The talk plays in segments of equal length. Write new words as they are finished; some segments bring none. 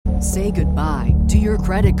Say goodbye to your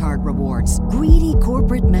credit card rewards. Greedy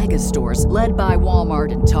corporate mega stores, led by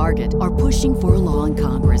Walmart and Target, are pushing for a law in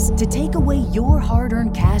Congress to take away your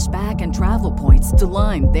hard-earned cash back and travel points to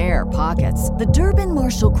line their pockets. The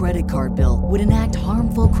Durbin-Marshall credit card bill would enact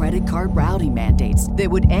harmful credit card routing mandates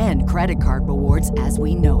that would end credit card rewards as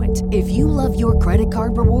we know it. If you love your credit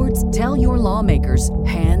card rewards, tell your lawmakers,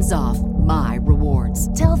 hands off my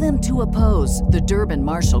rewards. Tell them to oppose the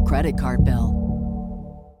Durbin-Marshall credit card bill.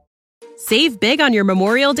 Save big on your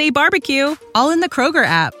Memorial Day barbecue, all in the Kroger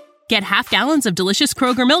app. Get half gallons of delicious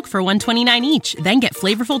Kroger milk for $1.29 each. Then get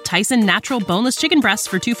flavorful Tyson natural boneless chicken breasts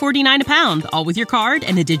for $2.49 a pound, all with your card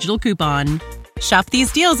and a digital coupon. Shop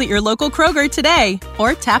these deals at your local Kroger today,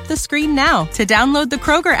 or tap the screen now to download the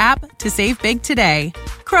Kroger app to save big today.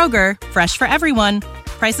 Kroger, fresh for everyone.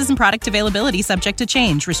 Prices and product availability subject to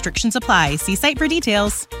change. Restrictions apply. See site for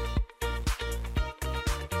details.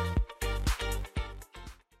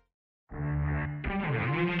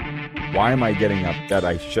 Why am I getting upset?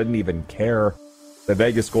 I shouldn't even care. The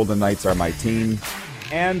Vegas Golden Knights are my team.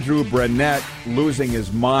 Andrew Brunette losing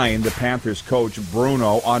his mind, the Panthers coach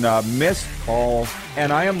Bruno, on a missed call.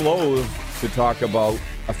 And I am loath to talk about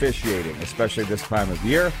officiating, especially this time of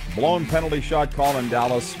year. Blown penalty shot call in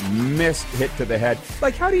Dallas, missed hit to the head.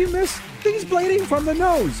 Like, how do you miss? He's bleeding from the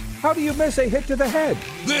nose. How do you miss a hit to the head?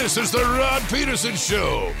 This is the Rod Peterson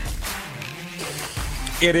Show.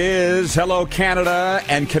 It is. Hello, Canada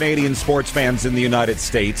and Canadian sports fans in the United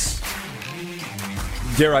States.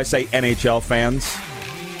 Dare I say NHL fans?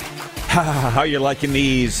 How you liking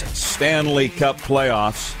these Stanley Cup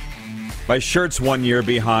playoffs? My shirt's 1 year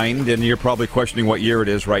behind, and you're probably questioning what year it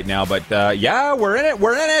is right now. But, yeah, we're in it.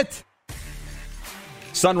 We're in it.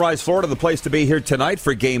 Sunrise, Florida, the place to be here tonight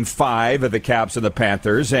for Game 5 of the Caps and the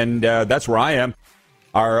Panthers. And that's where I am.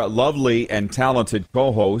 Our lovely and talented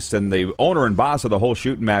co-host and the owner and boss of the whole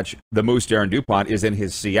shooting match, the Moose, Darren DuPont, is in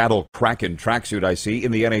his Seattle Kraken tracksuit, I see,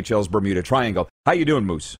 in the NHL's Bermuda Triangle. How you doing,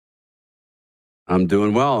 Moose? I'm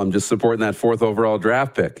doing well. I'm just supporting that 4th overall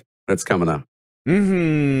draft pick that's coming up.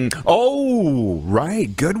 Oh,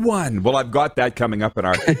 right. Good one. Well, I've got that coming up in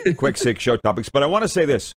our quick 6 show topics. But I want to say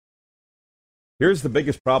this. Here's the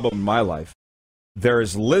biggest problem in my life. There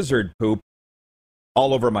is lizard poop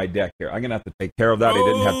all over my deck here. I'm going to have to take care of that. I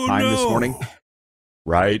didn't have time this morning.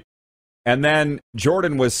 Right. And then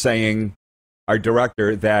Jordan was saying, our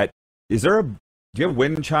director, that do you have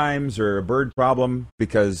wind chimes or a bird problem?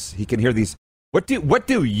 Because he can hear these. What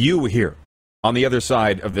do you hear on the other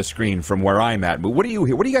side of the screen from where I'm at? What do you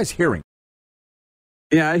hear? What are you guys hearing?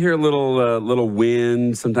 Yeah, I hear a little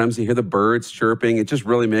wind. Sometimes you hear the birds chirping. It just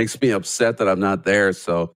really makes me upset that I'm not there.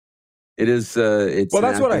 So it is. It's well,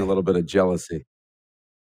 that's a little bit of jealousy.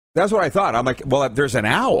 That's what I thought. I'm like, well, there's an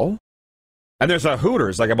owl, and there's a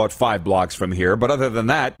Hooters like about 5 blocks from here. But other than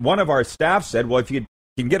that, one of our staff said, well, if you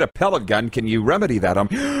can get a pellet gun, can you remedy that?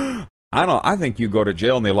 I think you go to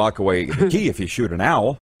jail and they lock away the key if you shoot an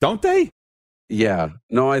owl, don't they? Yeah,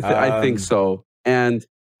 no, I think so. And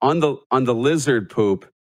on the lizard poop,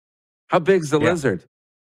 how big's the lizard?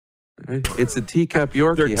 It's a teacup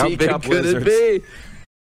Yorkie. How big could it be?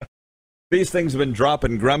 These things have been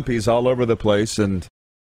dropping grumpies all over the place, and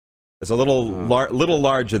it's a little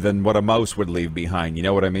larger than what a mouse would leave behind. You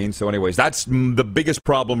know what I mean? So anyways, that's the biggest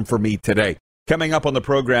problem for me today. Coming up on the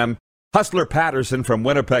program, Hustler Paterson from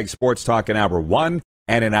Winnipeg Sports Talk in Hour 1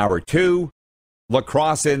 and in Hour 2.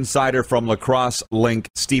 Lacrosse insider from Lacrosse Link,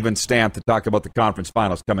 Steven Stamp, to talk about the conference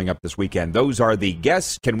finals coming up this weekend. Those are the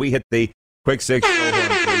guests. Can we hit the quick 6? Because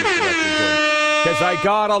I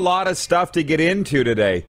got a lot of stuff to get into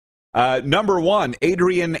today. Number 1,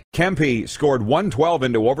 Adrian Kempe scored 112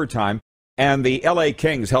 into overtime, and the LA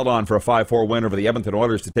Kings held on for a 5-4 win over the Edmonton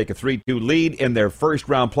Oilers to take a 3-2 lead in their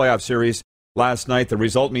first-round playoff series last night. The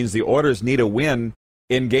result means the Oilers need a win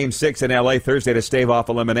in Game 6 in LA Thursday to stave off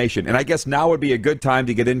elimination. And I guess now would be a good time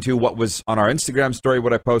to get into what was on our Instagram story,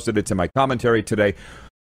 what I posted. It's in my commentary today.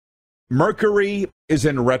 Mercury is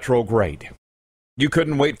in retrograde. You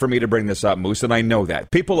couldn't wait for me to bring this up, Moose, and I know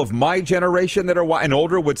that. People of my generation that are and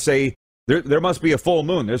older would say there must be a full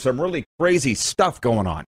moon. There's some really crazy stuff going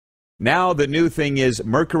on. Now the new thing is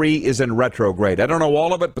Mercury is in retrograde. I don't know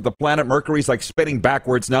all of it, but the planet Mercury's like spinning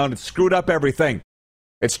backwards now, and it's screwed up everything.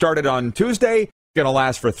 It started on Tuesday. Going to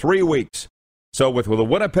last for 3 weeks. So with the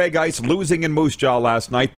Winnipeg Ice losing in Moose Jaw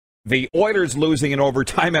last night, the Oilers losing in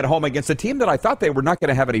overtime at home against a team that I thought they were not going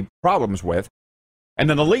to have any problems with, and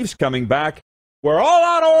then the Leafs coming back, we're all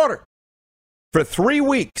out of order for 3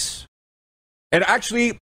 weeks. And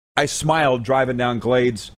actually, I smiled driving down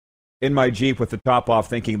Glades in my Jeep with the top off,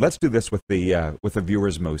 thinking, let's do this with the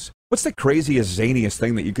viewers, Moose. What's the craziest, zaniest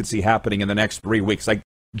thing that you could see happening in the next 3 weeks? Like,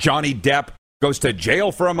 Johnny Depp goes to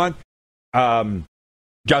jail for a month.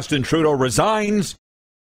 Justin Trudeau resigns.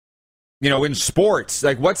 In sports,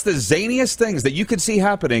 like what's the zaniest things that you could see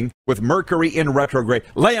happening with Mercury in retrograde?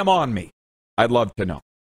 Lay them on me. I'd love to know.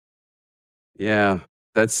 Yeah,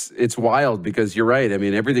 it's wild because you're right. I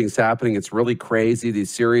mean, everything's happening. It's really crazy.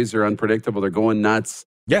 These series are unpredictable. They're going nuts.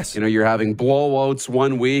 Yes. You're having blowouts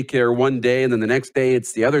one week or one day, and then the next day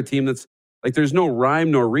it's the other team that's like, there's no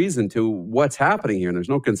rhyme nor reason to what's happening here, and there's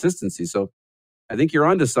no consistency. So I think you're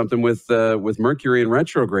onto something with Mercury in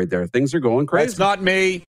retrograde there. Things are going crazy. It's not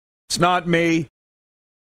me. It's not me.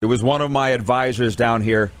 It was one of my advisors down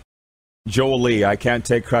here, Jolie. I can't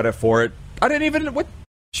take credit for it. I didn't even... What?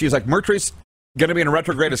 She's like, Mercury's going to be in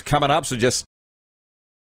retrograde. It's coming up, so just...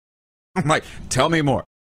 I'm like, tell me more.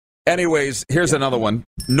 Anyways, here's another one.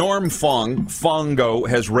 Norm Fongo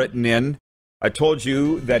has written in. I told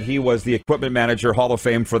you that he was the equipment manager, Hall of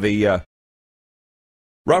Fame for the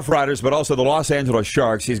Rough Riders, but also the Los Angeles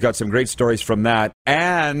Sharks. He's got some great stories from that.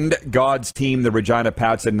 And God's team, the Regina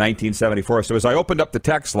Pats in 1974. So as I opened up the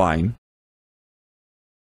text line,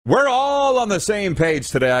 we're all on the same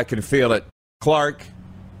page today. I can feel it. Clark,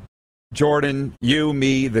 Jordan, you,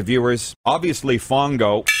 me, the viewers. Obviously,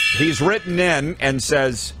 Fongo. He's written in and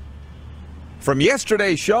says, from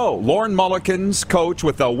yesterday's show, Lorne Mulligan's coach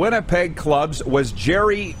with the Winnipeg clubs was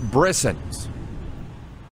Jerry Brissons.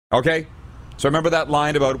 Okay? So remember that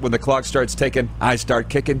line about when the clock starts ticking, I start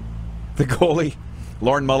kicking? The goalie,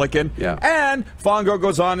 Lorne Mulligan. Yeah. And Fongo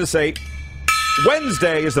goes on to say,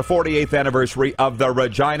 Wednesday is the 48th anniversary of the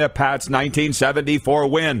Regina Pats 1974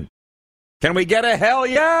 win. Can we get a hell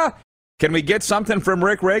yeah? Can we get something from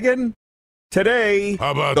Rick Reagan? Today,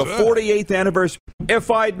 How about the that? 48th anniversary.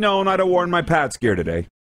 If I'd known, I'd have worn my Pats gear today.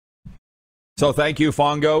 So thank you,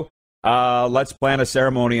 Fongo. Let's plan a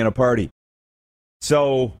ceremony and a party.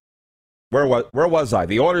 So... Where was I?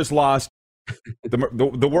 The Oilers lost.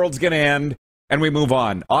 The world's going to end, and we move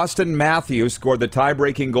on. Austin Matthews scored the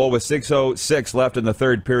tie-breaking goal with 6:06 left in the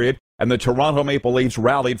third period, and the Toronto Maple Leafs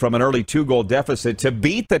rallied from an early 2-goal deficit to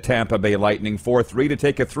beat the Tampa Bay Lightning 4-3 to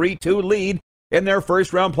take a 3-2 lead in their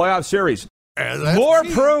first-round playoff series. More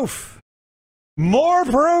proof. More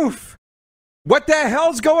proof. What the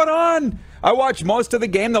hell's going on? I watched most of the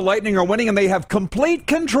game. The Lightning are winning, and they have complete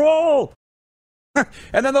control.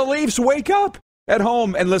 And then the Leafs wake up at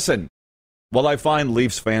home. And listen, while I find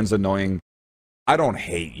Leafs fans annoying, I don't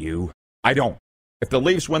hate you. I don't. If the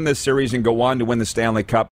Leafs win this series and go on to win the Stanley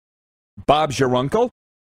Cup, Bob's your uncle.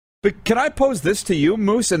 But can I pose this to you,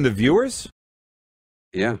 Moose, and the viewers?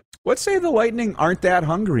 Yeah. Let's say the Lightning aren't that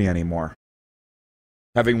hungry anymore,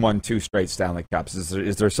 having won 2 straight Stanley Cups.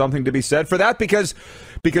 Is there something to be said for that? Because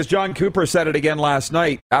John Cooper said it again last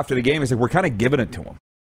night after the game. He said, we're kind of giving it to them,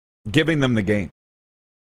 giving them the game.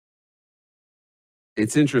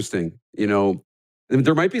 It's interesting.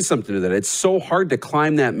 There might be something to that. It's so hard to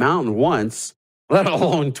climb that mountain once, let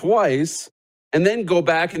alone twice, and then go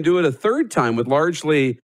back and do it a third time with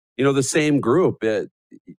largely, the same group.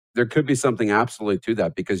 There could be something absolutely to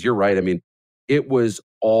that because you're right. I mean, it was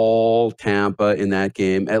all Tampa in that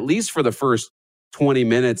game, at least for the first 20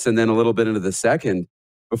 minutes and then a little bit into the second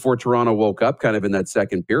before Toronto woke up kind of in that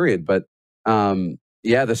second period. But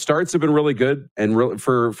the starts have been really good and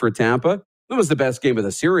for Tampa. It was the best game of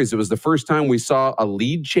the series. It was the first time we saw a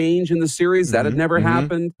lead change in the series. That had never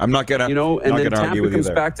happened. I'm not gonna, and then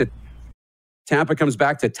Tampa comes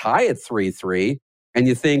back to tie at 3-3, and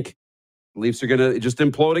you think Leafs are going to just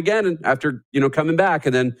implode again after coming back,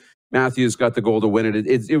 and then Matthews got the goal to win it.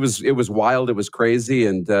 It was wild. It was crazy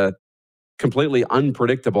and completely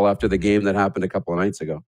unpredictable after the game that happened a couple of nights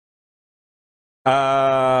ago.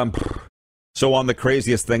 So on the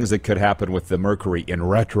craziest things that could happen with the Mercury in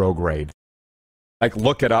retrograde. Like,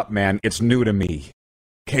 look it up, man. It's new to me.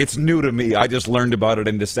 It's new to me. I just learned about it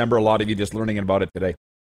in December. A lot of you just learning about it today.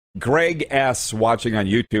 Greg S., watching on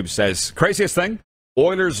YouTube, says, craziest thing,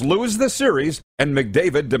 Oilers lose the series and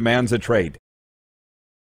McDavid demands a trade.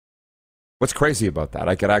 What's crazy about that?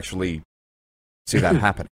 I could actually see that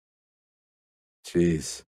happening.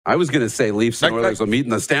 Jeez. I was going to say Leafs and Oilers will meet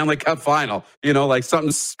in the Stanley Cup final. Like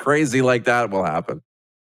something crazy like that will happen.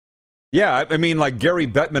 Yeah, I mean, like Gary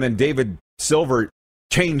Bettman and David Silver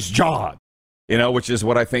changed jobs, which is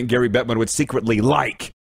what I think Gary Bettman would secretly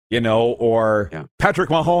like, or Patrick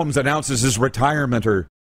Mahomes announces his retirement or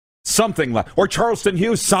something like, or Charleston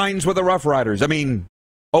Hughes signs with the Rough Riders. I mean,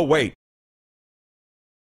 oh, wait.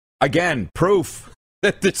 Again, proof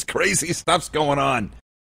that this crazy stuff's going on.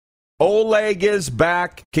 Oleg is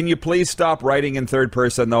back. Can you please stop writing in third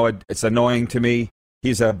person, though? It's annoying to me.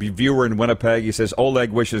 He's a viewer in Winnipeg. He says,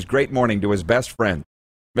 Oleg wishes great morning to his best friend,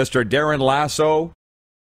 Mr. Darren Lasso.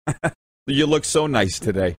 You look so nice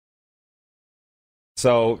today.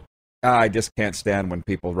 So I just can't stand when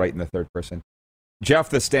people write in the third person. Jeff,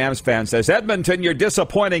 the Stamps fan, says, Edmonton, you're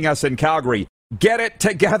disappointing us in Calgary. Get it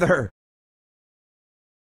together.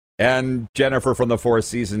 And Jennifer from the Four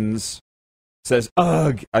Seasons says,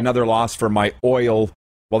 ugh, another loss for my oil.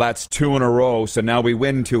 Well, that's 2 in a row, so now we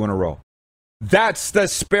win 2 in a row. That's the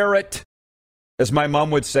spirit, as my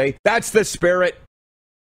mom would say. That's the spirit.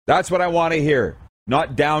 That's what I want to hear,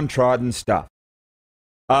 not downtrodden stuff.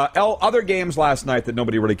 Other games last night that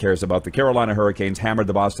nobody really cares about. The Carolina Hurricanes hammered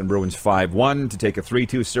the Boston Bruins 5-1 to take a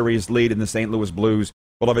 3-2 series lead, in the St. Louis Blues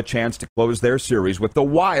will have a chance to close their series with the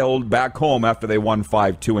Wild back home after they won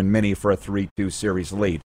 5-2 in Mini for a 3-2 series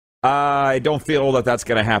lead. I don't feel that that's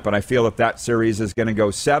going to happen. I feel that series is going to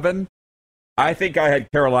go 7. I think I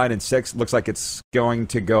had Carolina in 6. Looks like it's going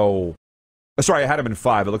to go... Sorry, I had them in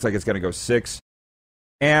 5. It looks like it's going to go 6.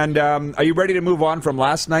 And are you ready to move on from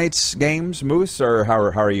last night's games, Moose, or how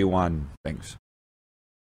are you on things?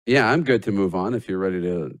 Yeah, I'm good to move on if you're ready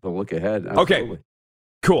to look ahead. Absolutely. Okay,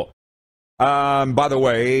 cool. By the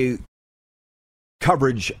way,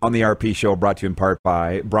 coverage on the RP show brought to you in part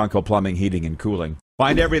by Bronco Plumbing, Heating, and Cooling.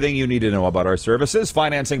 Find everything you need to know about our services,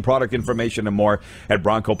 financing, product information, and more at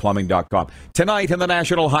broncoplumbing.com. Tonight in the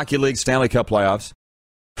National Hockey League Stanley Cup playoffs,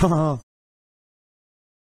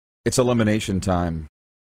 it's elimination time.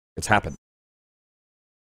 It's happened.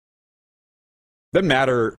 Doesn't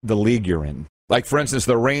matter the league you're in. Like, for instance,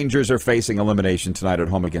 the Rangers are facing elimination tonight at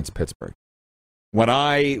home against Pittsburgh. When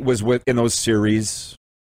I was in those series,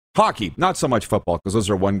 hockey, not so much football, because those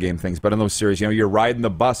are one-game things, but in those series, you're riding the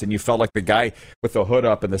bus and you felt like the guy with the hood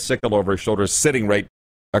up and the sickle over his shoulder is sitting right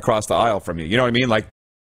across the aisle from you. You know what I mean? Like,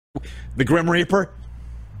 the Grim Reaper?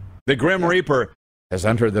 The Grim Reaper has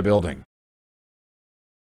entered the building.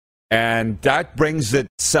 And that brings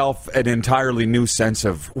itself an entirely new sense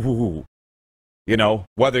of, ooh,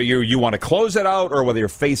 whether you want to close it out or whether you're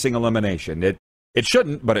facing elimination. It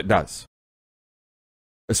shouldn't, but it does.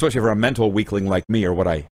 Especially for a mental weakling like me, or what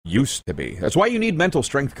I used to be. That's why you need mental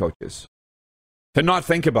strength coaches, to not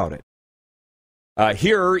think about it.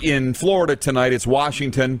 Here in Florida tonight, it's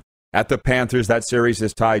Washington at the Panthers. That series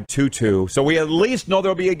is tied 2-2. So we at least know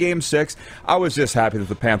there'll be a Game 6. I was just happy that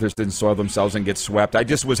the Panthers didn't soil themselves and get swept. I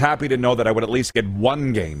just was happy to know that I would at least get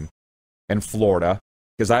one game in Florida,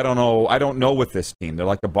 because I don't know with this team. They're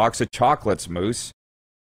like a box of chocolates, Moose.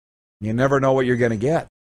 You never know what you're going to get.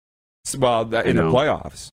 Well, in the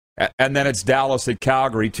playoffs. And then it's Dallas at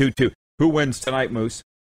Calgary, 2-2. Who wins tonight, Moose?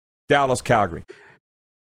 Dallas, Calgary.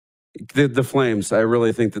 The Flames, I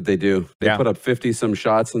really think that they do. They put up 50-some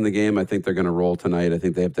shots in the game. I think they're going to roll tonight. I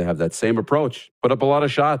think they have to have that same approach. Put up a lot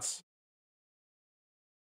of shots.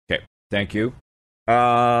 Okay, thank you.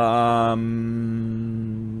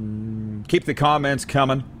 Keep the comments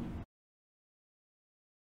coming.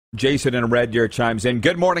 Jason in Red Deer chimes in.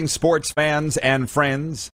 Good morning, sports fans and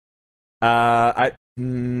friends. To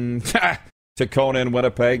Kona in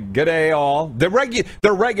Winnipeg. Good day, all. The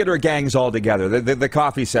regular gang's all together. The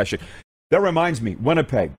coffee session. That reminds me,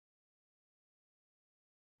 Winnipeg.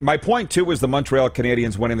 My point, too, is the Montreal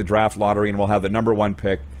Canadiens winning the draft lottery and will have the number 1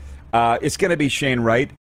 pick. It's going to be Shane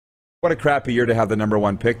Wright. What a crappy year to have the number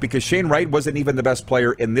 1 pick, because Shane Wright wasn't even the best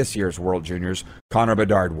player in this year's World Juniors. Connor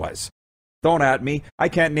Bedard was. Don't at me. I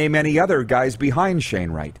can't name any other guys behind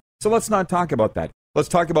Shane Wright. So let's not talk about that. Let's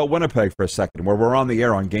talk about Winnipeg for a second, where we're on the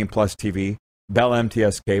air on Game Plus TV, Bell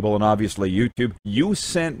MTS Cable, and obviously YouTube. You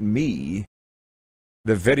sent me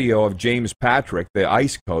the video of James Patrick, the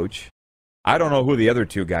ice coach. I don't know who the other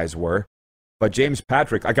 2 guys were, but James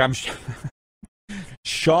Patrick, I'm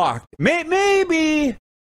shocked. Maybe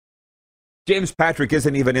James Patrick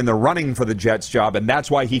isn't even in the running for the Jets job, and that's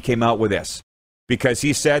why he came out with this. Because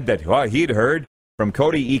he said that he'd heard from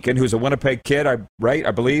Cody Eakin, who's a Winnipeg kid, right?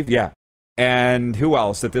 I believe, yeah. And who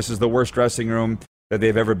else? That this is the worst dressing room that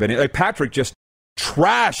they've ever been in. Like, Patrick just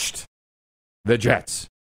trashed the Jets.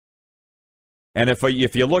 And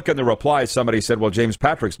if you look in the replies, somebody said, well, James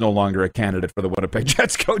Patrick's no longer a candidate for the Winnipeg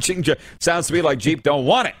Jets coaching job. Sounds to me like Jeep don't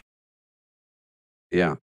want it.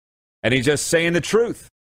 Yeah. And he's just saying the truth.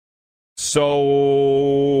 So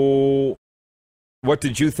what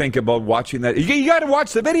did you think about watching that? You got to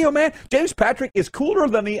watch the video, man. James Patrick is cooler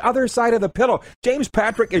than the other side of the pillow. James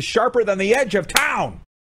Patrick is sharper than the edge of town.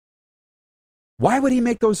 Why would he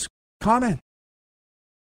make those comments?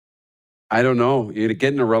 I don't know. You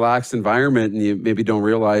get in a relaxed environment and you maybe don't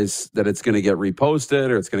realize that it's going to get reposted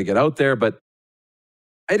or it's going to get out there. But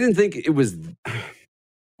I didn't think it was... I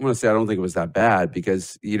want to say I don't think it was that bad,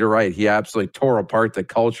 because you're right. He absolutely tore apart the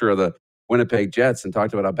culture of the Winnipeg Jets and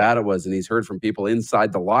talked about how bad it was. And he's heard from people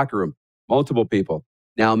inside the locker room, multiple people.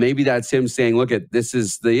 Now, maybe that's him saying, look, this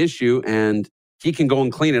is the issue, and he can go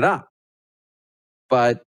and clean it up.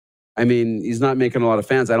 But, I mean, he's not making a lot of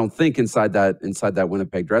fans, I don't think, inside that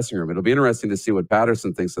Winnipeg dressing room. It'll be interesting to see what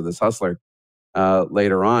Paterson thinks of this hustler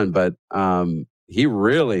later on. But he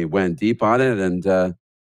really went deep on it, and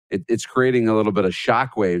it's creating a little bit of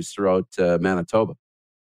shockwaves throughout Manitoba.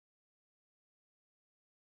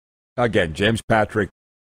 Again, James Patrick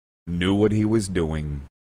knew what he was doing.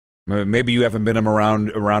 Maybe you haven't been around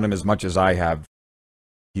him as much as I have.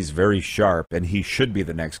 He's very sharp, and he should be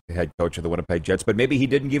the next head coach of the Winnipeg Jets. But maybe he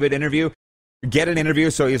didn't get an interview,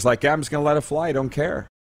 so he's like, I'm just going to let it fly. I don't care,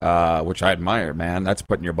 which I admire, man. That's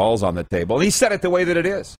putting your balls on the table. And he said it the way that it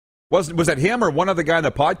is. Was it him or one other guy in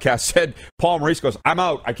the podcast said, Paul Maurice goes, I'm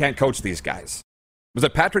out. I can't coach these guys. Was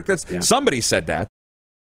it Patrick? Somebody said that.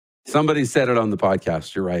 Somebody said it on the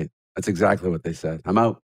podcast. You're right. That's exactly what they said. I'm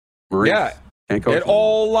out. Maurice, can't coach. It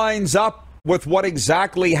all lines up with what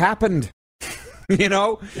exactly happened.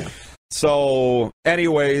 Yeah. So,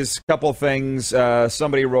 anyways, couple things.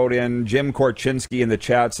 Somebody wrote in, Jim Korchinski in the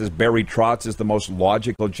chat says Barry Trotz is the most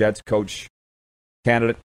logical Jets coach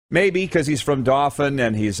candidate. Maybe because he's from Dauphin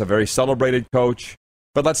and he's a very celebrated coach.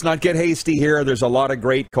 But let's not get hasty here. There's a lot of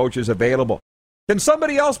great coaches available. Can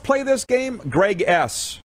somebody else play this game? Greg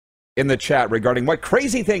S. in the chat regarding what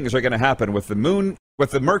crazy things are going to happen with the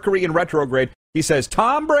Mercury in retrograde. He says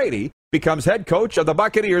Tom Brady becomes head coach of the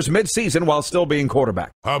Buccaneers mid-season while still being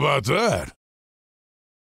quarterback. How about that?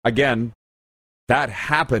 Again, that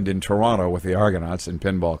happened in Toronto with the Argonauts and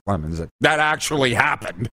Pinball Clemens. That actually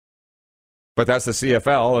happened. But that's the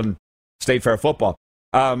CFL and State Fair football.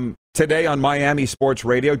 Today on Miami Sports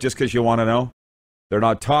Radio, just because you want to know, they're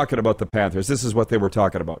not talking about the Panthers. This is what they were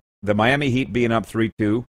talking about. The Miami Heat being up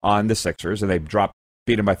 3-2 on the Sixers, and they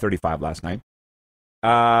beat them by 35 last night.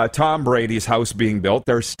 Tom Brady's house being built.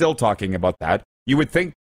 They're still talking about that. You would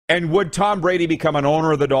think, and would Tom Brady become an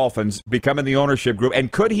owner of the Dolphins, become in the ownership group,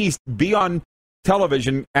 and could he be on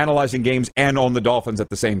television analyzing games and own the Dolphins at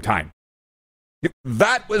the same time?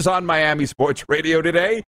 That was on Miami Sports Radio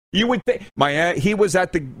today. You would think he was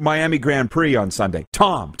at the Miami Grand Prix on Sunday.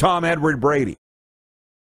 Tom Edward Brady.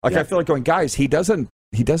 I feel like going, guys, he doesn't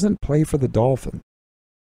play for the Dolphins.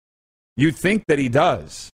 You'd think that he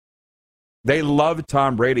does. They love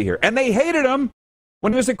Tom Brady here. And they hated him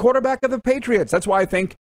when he was the quarterback of the Patriots. That's why I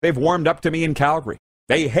think they've warmed up to me in Calgary.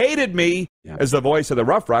 They hated me as the voice of the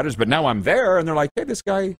Rough Riders, but now I'm there, and they're like, hey, this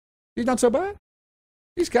guy, he's not so bad.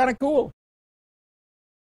 He's kind of cool.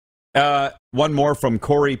 One more from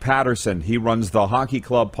Corey Paterson. He runs the Hockey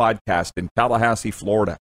Club podcast in Tallahassee,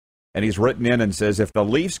 Florida. And he's written in and says, if the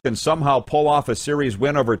Leafs can somehow pull off a series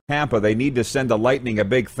win over Tampa, they need to send the Lightning a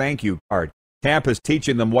big thank you card. Tampa's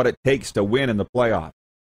teaching them what it takes to win in the playoffs.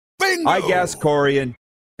 Bingo! I guess, Corey, and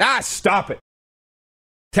stop it.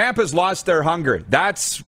 Tampa's lost their hunger.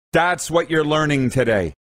 That's what you're learning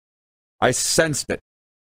today. I sensed it.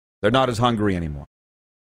 They're not as hungry anymore.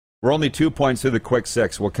 We're only 2 points through the quick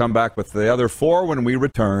six. We'll come back with the other 4 when we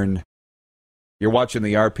return. You're watching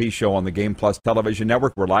the RP Show on the Game Plus Television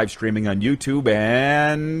Network. We're live streaming on YouTube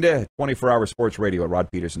and 24-hour sports radio at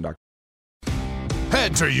rodpeterson.com.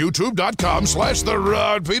 Head to youtube.com/The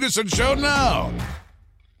Rod Peterson Show now.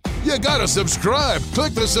 You gotta subscribe.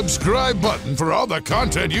 Click the subscribe button for all the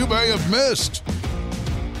content you may have missed.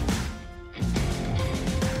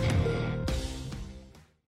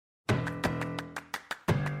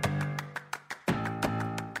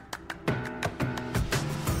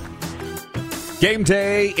 Game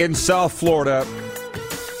day in South Florida.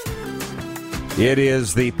 It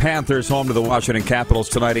is the Panthers home to the Washington Capitals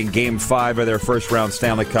tonight in Game 5 of their first-round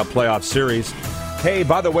Stanley Cup playoff series. Hey,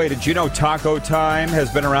 by the way, did you know Taco Time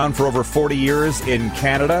has been around for over 40 years in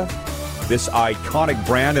Canada? This iconic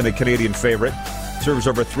brand and a Canadian favorite serves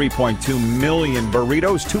over 3.2 million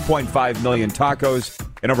burritos, 2.5 million tacos,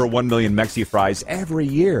 and over 1 million Mexi fries every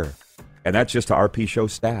year. And that's just to RP Show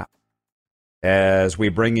staff. As we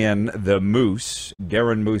bring in the Moose,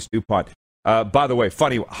 Darren Moose DuPont. By the way,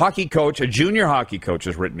 funny, hockey coach, a junior hockey coach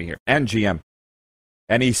has written me here, and GM.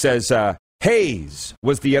 And he says, Hayes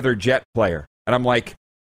was the other Jet player. And I'm like,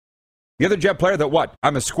 the other Jet player that what?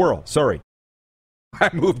 I'm a squirrel. Sorry.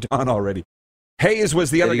 I moved on already. Hayes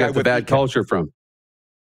was the other guy with the bad culture from.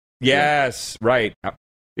 Yes, right.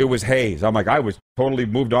 It was Hayes. I'm like, I was totally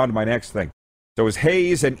moved on to my next thing. So it was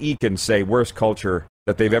Hayes and Eakin say worst culture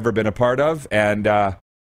that they've ever been a part of. And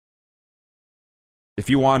if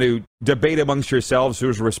you want to debate amongst yourselves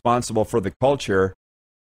who's responsible for the culture,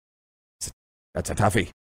 that's a toughie.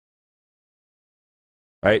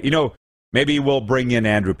 Right? You know, maybe we'll bring in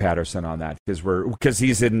Andrew Paterson on that because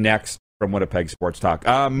he's in next from Winnipeg Sports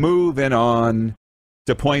Talk. Moving on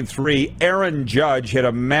to .3. Aaron Judge hit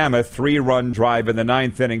a mammoth 3-run drive in the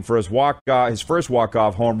 9th inning for his first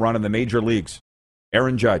walk-off home run in the major leagues.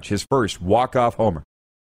 Aaron Judge, his first walk-off homer.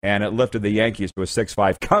 And it lifted the Yankees to a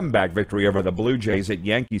 6-5 comeback victory over the Blue Jays at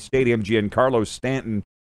Yankee Stadium. Giancarlo Stanton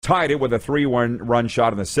tied it with a 3-run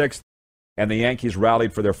shot in the 6th. And the Yankees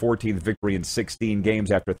rallied for their 14th victory in 16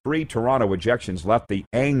 games after 3 Toronto ejections left the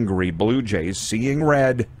angry Blue Jays seeing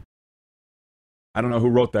red. I don't know who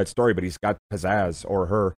wrote that story, but he's got pizzazz, or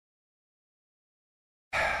her.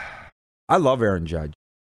 I love Aaron Judge.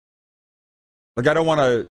 Like, I don't want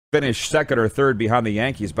to finish second or third behind the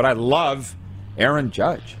Yankees, but I love Aaron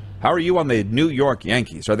Judge. How are you on the New York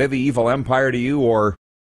Yankees? Are they the evil empire to you, or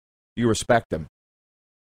do you respect them?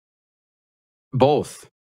 Both.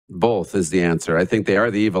 Both is the answer. I think they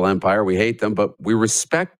are the evil empire. We hate them, but we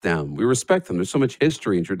respect them. We respect them. There's so much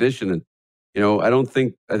history and tradition. And, I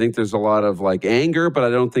think there's a lot of like anger, but I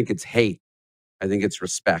don't think it's hate. I think it's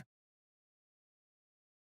respect.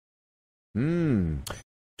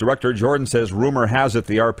 Director Jordan says, rumor has it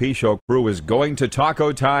the RP Show crew is going to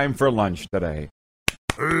Taco Time for lunch today.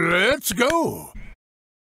 Let's go.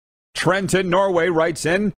 Trenton, Norway, writes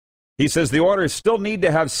in. He says the Oilers still need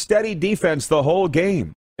to have steady defense the whole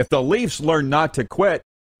game. If the Leafs learn not to quit,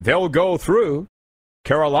 they'll go through.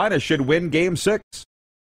 Carolina should win Game 6.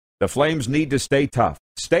 The Flames need to stay tough.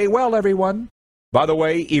 Stay well, everyone. By the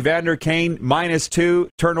way, Evander Kane, -2,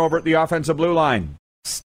 turnover at the offensive blue line.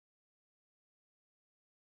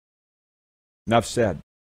 Enough said.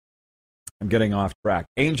 I'm getting off track.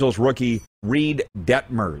 Angels rookie Reed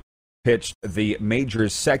Detmers pitched the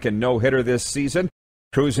Majors' second no-hitter this season,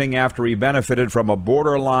 cruising after he benefited from a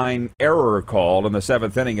borderline error call in the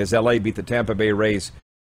 7th inning as L.A. beat the Tampa Bay Rays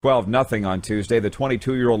 12-0 on Tuesday. The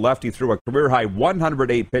 22-year-old lefty threw a career-high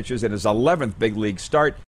 108 pitches in his 11th big league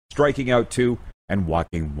start, striking out 2 and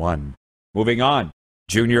walking 1. Moving on,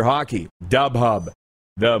 junior hockey, Dub Hub.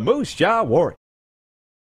 The Moose Jaw Warriors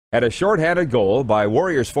had a shorthanded goal by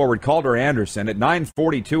Warriors forward Calder Anderson at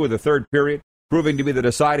 9:42 of the third period, proving to be the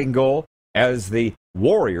deciding goal as the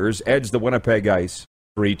Warriors edged the Winnipeg Ice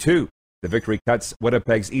 3-2. The victory cuts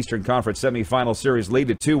Winnipeg's Eastern Conference semifinal series lead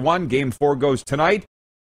to 2-1. Game 4 goes tonight.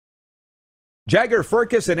 Jagger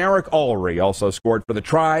Furcus and Eric Ulrey also scored for the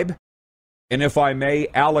Tribe. And if I may,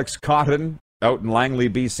 Alex Cotton out in Langley,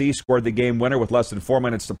 BC, scored the game winner with less than 4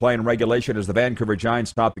 minutes to play in regulation as the Vancouver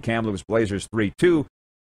Giants topped the Kamloops Blazers 3-2.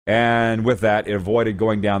 And with that, it avoided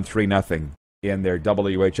going down 3-0 in their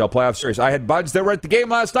WHL playoff series. I had buds that were at the game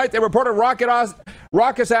last night. They reported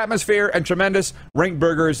raucous atmosphere and tremendous rink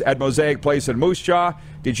burgers at Mosaic Place in Moose Jaw.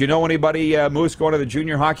 Did you know anybody, Moose, going to the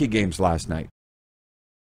junior hockey games last night?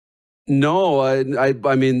 No,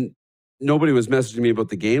 I mean, nobody was messaging me about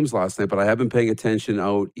the games last night, but I have been paying attention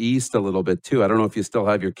out east a little bit too. I don't know if you still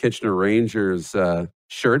have your Kitchener Rangers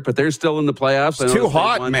shirt, but they're still in the playoffs. It's too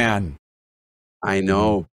hot, man. I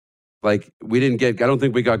know. Like, I don't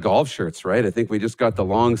think we got golf shirts, right? I think we just got the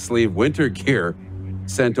long sleeve winter gear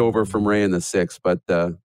sent over from Ray in the 6th, but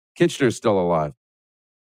Kitchener's still alive.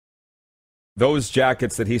 Those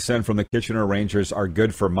jackets that he sent from the Kitchener Rangers are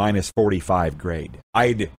good for -45 grade.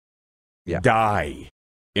 I'd die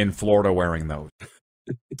in Florida wearing those.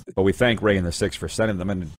 But we thank Ray in the 6th for sending them,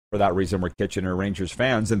 and for that reason, we're Kitchener Rangers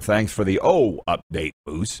fans, and thanks for the update,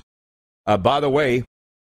 Moose. By the way,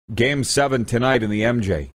 Game 7 tonight in the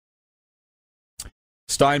MJ.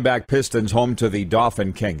 Steinbach Pistons home to the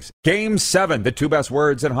Dauphin Kings. Game 7, the 2 best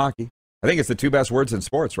words in hockey. I think it's the 2 best words in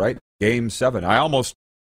sports, right? Game 7.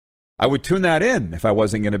 I would tune that in if I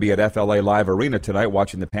wasn't going to be at FLA Live Arena tonight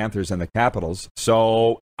watching the Panthers and the Capitals.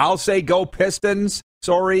 So I'll say go Pistons.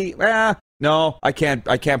 Sorry. No, I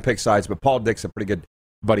can't pick sides, but Paul Dick's a pretty good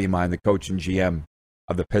buddy of mine, the coach and GM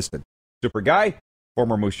of the Pistons. Super guy,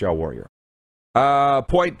 former Moose Jaw Warrior.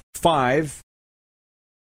 Point 5.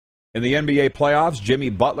 In the NBA playoffs, Jimmy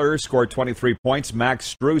Butler scored 23 points.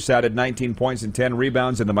 Max Strus added 19 points and 10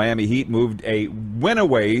 rebounds, and the Miami Heat moved a win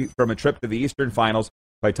away from a trip to the Eastern Finals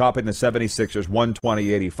by topping the 76ers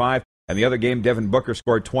 120-85. And the other game, Devin Booker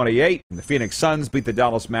scored 28, and the Phoenix Suns beat the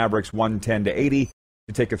Dallas Mavericks 110-80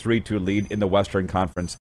 to take a 3-2 lead in the Western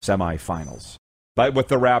Conference semifinals. But with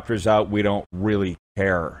the Raptors out, we don't really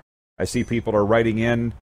care. I see people are writing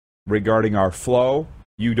in regarding our flow.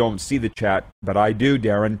 You don't see the chat, but I do,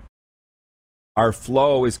 Darren. Our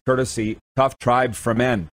flow is courtesy Tough Tribe for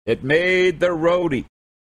Men. It made the roadie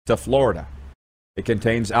to Florida. It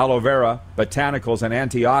contains aloe vera, botanicals, and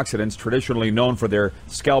antioxidants traditionally known for their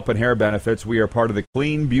scalp and hair benefits. We are part of the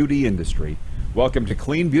clean beauty industry. Welcome to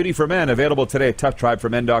Clean Beauty for Men, available today at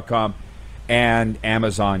toughtribeformen.com and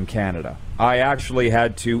Amazon Canada. I actually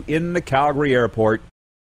had to, in the Calgary airport,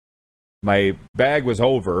 my bag was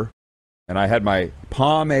over, and I had my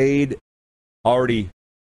pomade already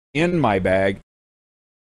in my bag.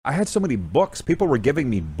 I had so many books. People were giving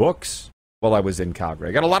me books while I was in Calgary.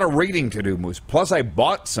 I got a lot of reading to do, Moose. Plus, I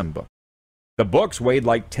bought some books. The books weighed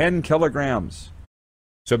like 10 kilograms.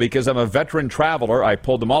 So because I'm a veteran traveler, I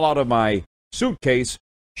pulled them all out of my suitcase,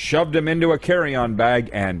 shoved them into a carry-on bag,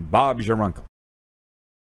 and Bob's your uncle.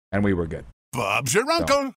 And we were good. Bob's your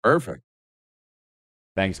uncle. So, Perfect.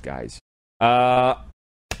 thanks, guys.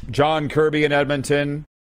 John Kirby in Edmonton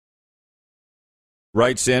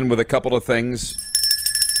writes in with a couple of things.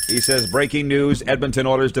 He says, breaking news, Edmonton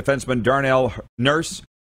Oilers defenseman Darnell Nurse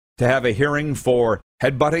to have a hearing for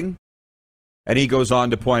headbutting. And he goes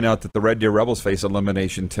on to point out that the Red Deer Rebels face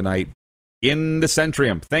elimination tonight in the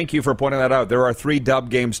Centrium. Thank you for pointing that out. There are 3 dub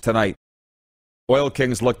games tonight. Oil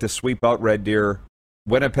Kings look to sweep out Red Deer.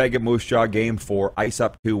 Winnipeg at Moose Jaw, Game 4, ice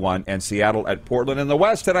up 2-1, and Seattle at Portland in the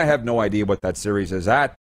West. And I have no idea what that series is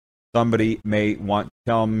at. Somebody may want to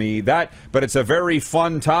tell me that. But it's a very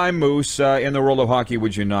fun time, Moose, in the world of hockey.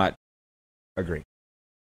 Would you not agree?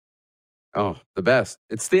 Oh, the best.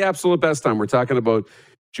 It's the absolute best time. We're talking about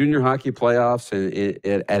junior hockey playoffs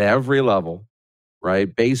at every level,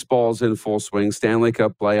 right? Baseball's in full swing. Stanley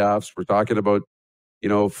Cup playoffs. We're talking about,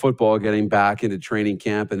 football getting back into training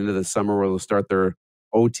camp and into the summer where they'll start their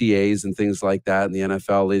OTAs and things like that, and the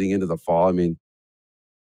NFL leading into the fall. I mean,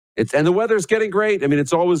 and the weather's getting great. I mean,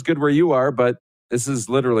 it's always good where you are, but this is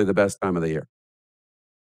literally the best time of the year.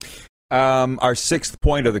 Our 6th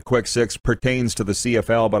point of the Quick Six pertains to the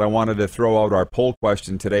CFL, but I wanted to throw out our poll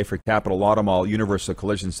question today for Capital Auto Mall Universal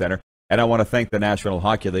Collision Center, and I want to thank the National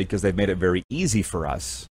Hockey League because they've made it very easy for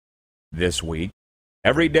us this week.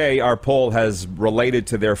 Every day, our poll has related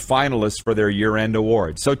to their finalists for their year-end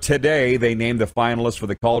awards. So today, they named the finalists for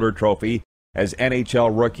the Calder Trophy as NHL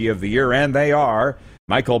Rookie of the Year, and they are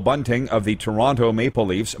Michael Bunting of the Toronto Maple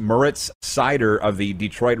Leafs, Moritz Seider of the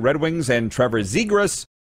Detroit Red Wings, and Trevor Zegras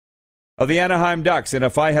of the Anaheim Ducks. And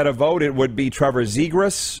if I had a vote, it would be Trevor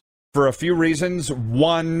Zegras for a few reasons.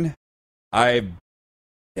 One, I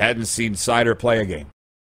hadn't seen Seider play a game.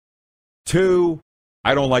 2,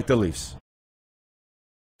 I don't like the Leafs.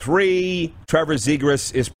 3, Trevor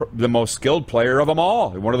Zegras is the most skilled player of them all.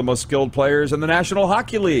 One of the most skilled players in the National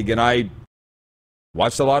Hockey League. And I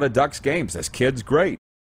watched a lot of Ducks games. This kid's great.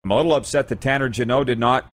 I'm a little upset that Tanner Jeannot did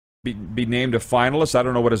not be named a finalist. I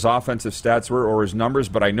don't know what his offensive stats were or his numbers,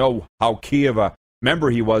 but I know how key of a member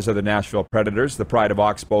he was of the Nashville Predators, the pride of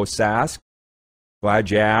Oxbow Sask. Glad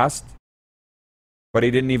you asked. But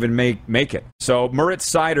he didn't even make it. So Moritz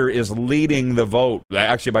Seider is leading the vote,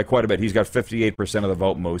 actually by quite a bit. He's got 58% of the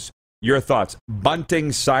vote, Moose. Your thoughts,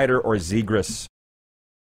 Bunting, Seider, or Zegras?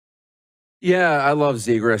 Yeah, I love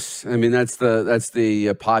Zegras. I mean, that's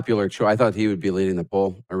the popular choice. I thought he would be leading the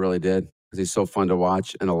poll. I really did, because he's so fun to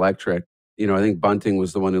watch and electric. I think Bunting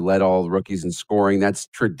was the one who led all the rookies in scoring. That's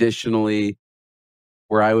traditionally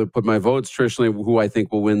where I would put my votes. Traditionally, who I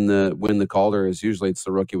think will win the Calder is usually it's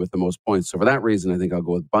the rookie with the most points. So for that reason, I think I'll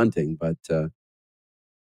go with Bunting. But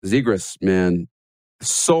Zegras, man,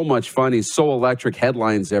 so much fun. He's so electric.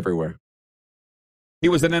 Headlines everywhere. He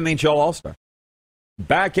was an NHL All-Star.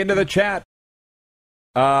 Back into the chat.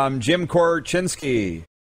 Jim Korchinski.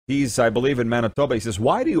 He's, I believe, in Manitoba. He says,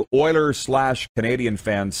 why do Oilers/Canadian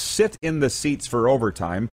fans sit in the seats for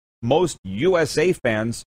overtime? Most USA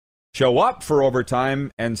fans show up for overtime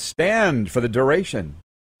and stand for the duration.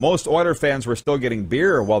 Most Oiler fans were still getting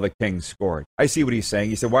beer while the Kings scored. I see what he's saying.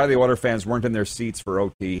 He said, why the Oiler fans weren't in their seats for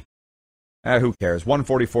OT? Who cares?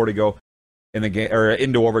 1:44 to go in the game, or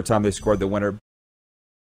into overtime. They scored the winner.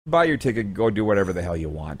 Buy your ticket, go do whatever the hell you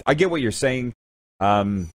want. I get what you're saying.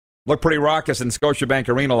 Looked pretty raucous in Scotiabank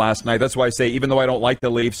Arena last night. That's why I say, even though I don't like the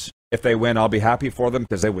Leafs, if they win, I'll be happy for them,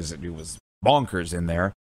 because it was bonkers in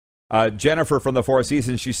there. Jennifer from the Four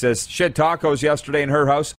Seasons, she says, she had tacos yesterday in her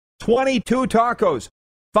house. 22 tacos.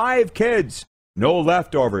 5 kids. No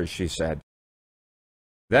leftovers, she said.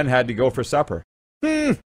 Then had to go for supper.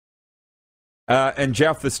 And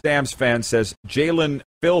Jeff, the Stamps fan, says, Jalen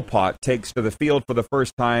Philpott takes to the field for the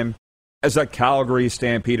first time as a Calgary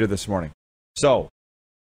Stampeder this morning. So,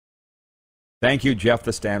 thank you, Jeff,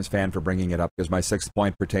 the Stamps fan, for bringing it up, because my 6th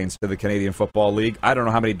point pertains to the Canadian Football League. I don't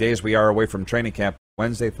know how many days we are away from training camp.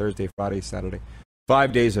 Wednesday, Thursday, Friday, Saturday.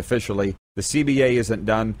 5 days officially. The CBA isn't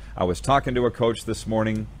done. I was talking to a coach this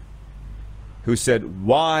morning who said,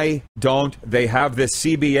 why don't they have this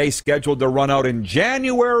CBA scheduled to run out in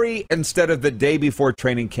January instead of the day before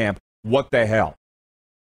training camp? What the hell?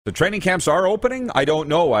 The training camps are opening? I don't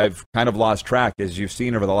know. I've kind of lost track. As you've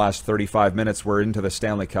seen over the last 35 minutes, we're into the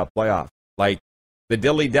Stanley Cup playoff. Like, the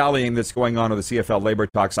dilly-dallying that's going on with the CFL labor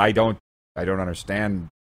talks, I don't I don't understand.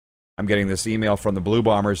 I'm getting this email from the Blue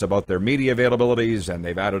Bombers about their media availabilities, and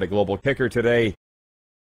they've added a global kicker today.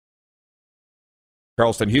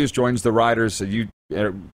 Carlston Hughes joins the Riders. So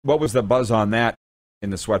what was the buzz on that in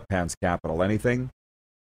the sweatpants capital? Anything?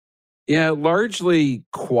 Yeah, largely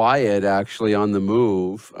quiet, actually, on the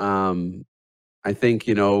move. I think,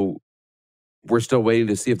 we're still waiting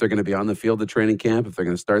to see if they're going to be on the field at training camp, if they're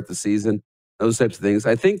going to start the season, those types of things.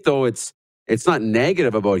 I think, though, it's not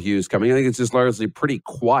negative about Hughes coming. I think it's just largely pretty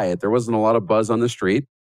quiet. There wasn't a lot of buzz on the street,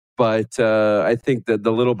 but I think that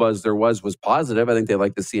the little buzz there was positive. I think they'd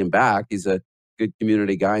like to see him back. He's a good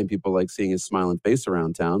community guy, and people like seeing his smiling face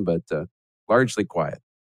around town, but largely quiet.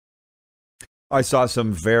 I saw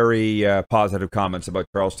some very positive comments about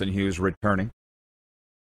Carlston Hughes returning.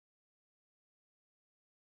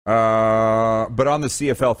 But on the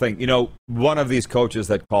CFL thing, one of these coaches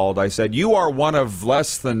that called, I said, you are one of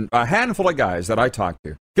less than a handful of guys that I talk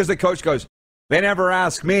to. Because the coach goes, they never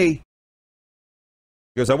ask me.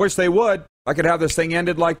 He goes, I wish they would. I could have this thing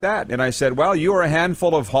ended like that. And I said, well, you are a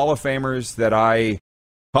handful of Hall of Famers that I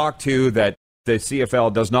talk to that the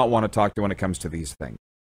CFL does not want to talk to when it comes to these things.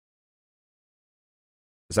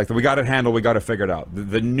 It's like, we got it handled, we got to figure it out.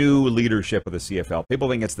 The new leadership of the CFL. People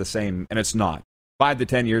think it's the same, and it's not. 5 to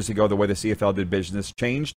 10 years ago, the way the CFL did business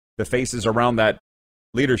changed. The faces around that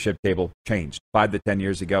leadership table changed 5 to 10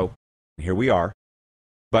 years ago. And here we are.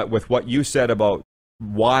 But with what you said about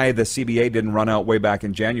why the CBA didn't run out way back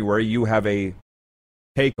in January, you have a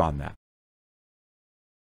take on that.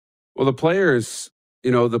 Well, the players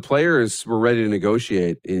were ready to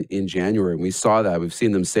negotiate in January. We saw that. We've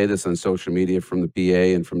seen them say this on social media from the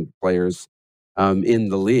PA and from players in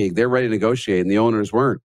the league. They're ready to negotiate, and the owners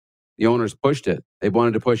weren't. The owners pushed it. They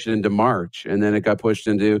wanted to push it into March, and then it got pushed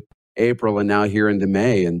into April, and now here into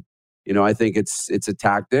May. And, I think it's a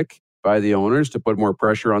tactic by the owners to put more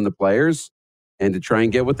pressure on the players and to try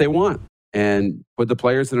and get what they want and put the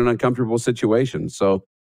players in an uncomfortable situation. So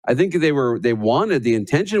I think the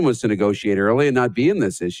intention was to negotiate early and not be in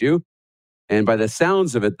this issue. And by the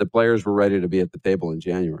sounds of it, the players were ready to be at the table in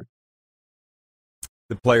January.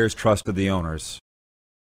 The players trusted the owners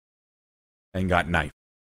and got knifed.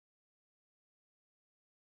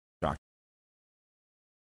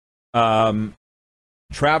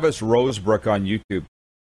 Travis Rosebrook on YouTube.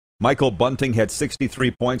 Michael Bunting had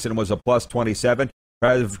 63 points and was a plus 27.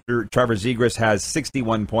 Trevor Zegras has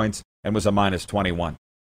 61 points and was a minus 21.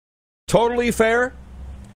 Totally fair,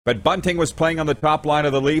 but Bunting was playing on the top line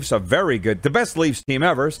of the Leafs, the best Leafs team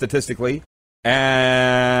ever, statistically,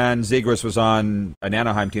 and Zegras was on an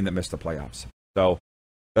Anaheim team that missed the playoffs. So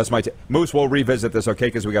that's my Moose, we'll revisit this, okay,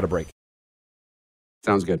 because we got a break.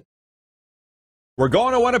 Sounds good. We're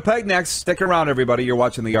going to Winnipeg next. Stick around, everybody. You're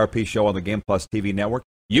watching the RP Show on the Game Plus TV network,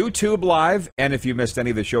 YouTube Live, and if you missed any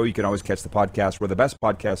of the show, you can always catch the podcast where the best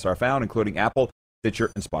podcasts are found, including Apple,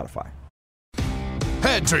 Stitcher, and Spotify.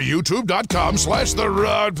 Head to youtube.com/The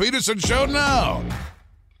Rod Peterson Show now.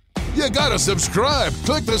 You gotta subscribe.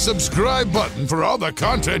 Click the subscribe button for all the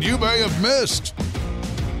content you may have missed.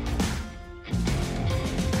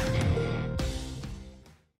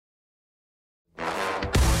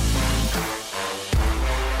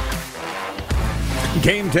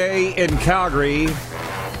 Game day in Calgary.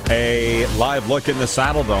 A live look in the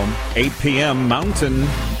Saddle Dome. 8 p.m. Mountain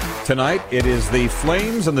tonight. It is the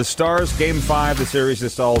Flames and the Stars. Game 5. The series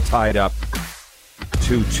is all tied up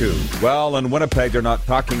 2-2. Well, in Winnipeg, they're not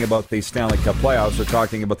talking about the Stanley Cup playoffs. They're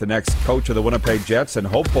talking about the next coach of the Winnipeg Jets and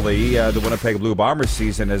hopefully the Winnipeg Blue Bombers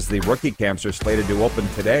season as the rookie camps are slated to open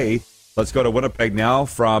today. Let's go to Winnipeg now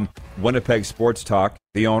from Winnipeg Sports Talk.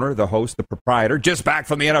 The owner, the host, the proprietor, just back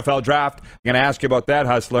from the NFL draft. I'm going to ask you about that,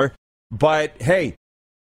 Hustler. But, hey,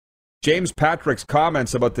 James Patrick's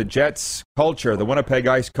comments about the Jets culture, the Winnipeg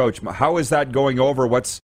Ice coach, how is that going over?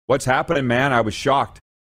 What's happening, man? I was shocked.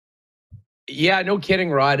 Yeah, no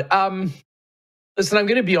kidding, Rod. Listen, I'm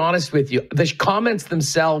going to be honest with you. The comments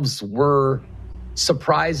themselves were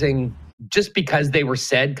surprising just because they were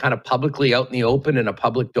said kind of publicly out in the open in a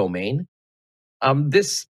public domain.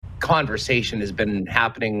 This conversation has been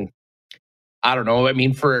happening, I don't know, I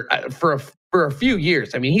mean, for a few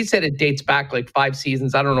years. I mean, he said it dates back like 5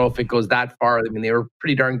 seasons. I don't know if it goes that far. I mean, they were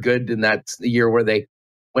pretty darn good in that year where they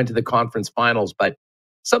went to the conference finals. But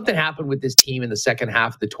something happened with this team in the second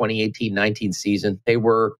half of the 2018-19 season. They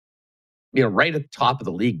were, right at the top of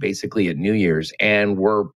the league, basically, at New Year's, and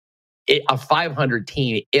were a 500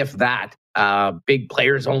 team, if that. Big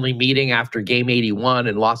players only meeting after game 81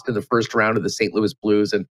 and lost in the first round of the St. Louis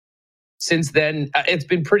Blues. And since then, it's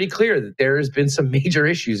been pretty clear that there has been some major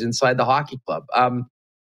issues inside the hockey club.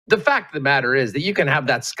 the fact of the matter is that you can have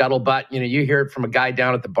that scuttlebutt. You hear it from a guy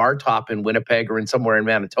down at the bar top in Winnipeg or in somewhere in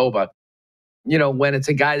Manitoba. When it's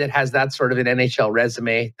a guy that has that sort of an NHL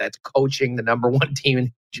resume, that's coaching the number one team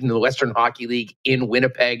in the Western Hockey League in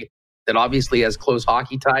Winnipeg, that obviously has close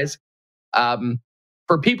hockey ties.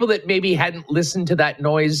 For people that maybe hadn't listened to that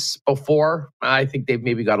noise before, I think they've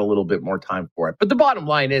maybe got a little bit more time for it. But the bottom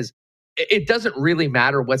line is, it doesn't really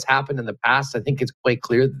matter what's happened in the past. I think it's quite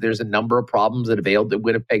clear that there's a number of problems that have ailed the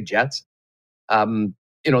Winnipeg Jets.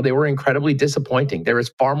 They were incredibly disappointing. There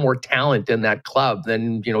is far more talent in that club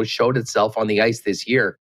than, showed itself on the ice this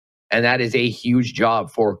year. And that is a huge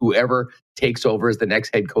job for whoever takes over as the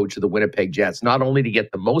next head coach of the Winnipeg Jets, not only to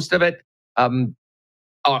get the most of it on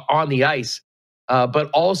the ice, but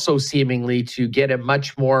also seemingly to get a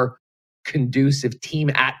much more conducive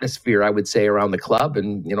team atmosphere, I would say, around the club.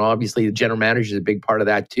 And, obviously the general manager is a big part of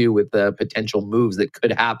that too, with the potential moves that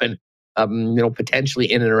could happen,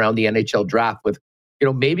 potentially in and around the NHL draft with,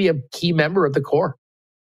 maybe a key member of the core.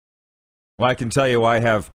 Well, I can tell you I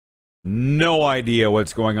have no idea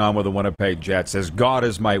what's going on with the Winnipeg Jets, as God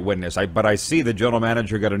is my witness. But I see the general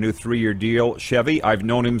manager got a new 3-year deal. Chevy, I've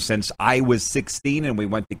known him since I was 16, and we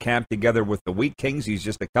went to camp together with the Wheat Kings. He's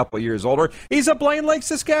just a couple years older. He's a Blaine Lake,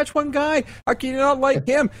 Saskatchewan guy. How can you not like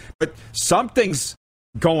him? But something's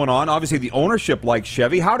going on. Obviously, the ownership likes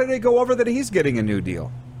Chevy. How did it go over that he's getting a new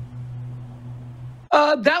deal?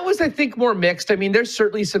 That was, I think, more mixed. I mean, there's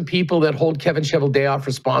certainly some people that hold Kevin Cheveldayoff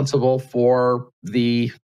responsible for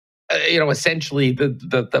the essentially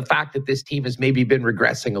the fact that this team has maybe been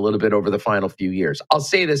regressing a little bit over the final few years. I'll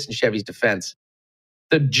say this in Chevy's defense.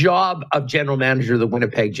 The job of general manager of the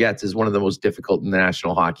Winnipeg Jets is one of the most difficult in the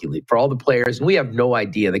National Hockey League for all the players. And we have no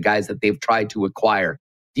idea the guys that they've tried to acquire,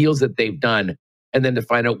 deals that they've done, and then to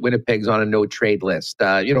find out Winnipeg's on a no-trade list.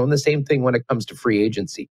 And the same thing when it comes to free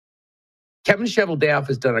agency. Kevin Cheveldayoff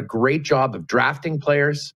has done a great job of drafting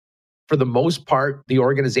players. For the most part, the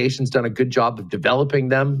organization's done a good job of developing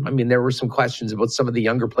them. I mean, there were some questions about some of the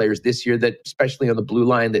younger players this year that, especially on the blue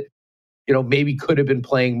line, that, maybe could have been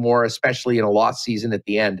playing more, especially in a lost season at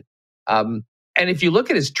the end. And if you look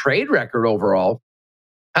at his trade record overall,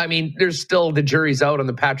 I mean, there's still the jury's out on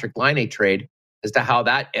the Patrick Laine trade as to how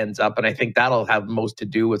that ends up. And I think that'll have most to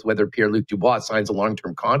do with whether Pierre-Luc Dubois signs a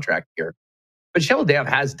long-term contract here. But Cheveldayoff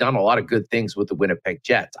has done a lot of good things with the Winnipeg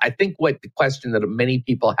Jets. I think what the question that many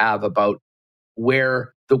people have about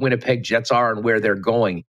where the Winnipeg Jets are and where they're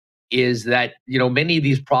going is that, many of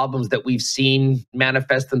these problems that we've seen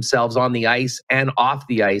manifest themselves on the ice and off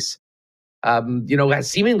the ice,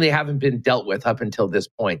 seemingly haven't been dealt with up until this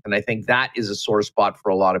point. And I think that is a sore spot for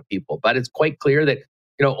a lot of people. But it's quite clear that,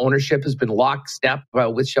 ownership has been lockstep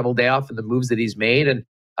with Cheveldayoff and the moves that he's made. And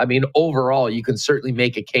I mean, overall, you can certainly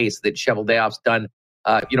make a case that Cheveldayoff's done,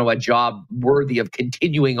 a job worthy of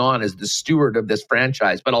continuing on as the steward of this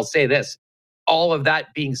franchise. But I'll say this, all of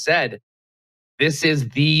that being said, this is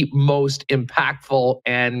the most impactful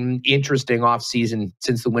and interesting offseason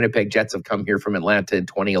since the Winnipeg Jets have come here from Atlanta in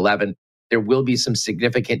 2011. There will be some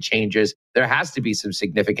significant changes. There has to be some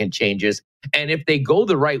significant changes. And if they go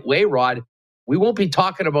the right way, Rod, we won't be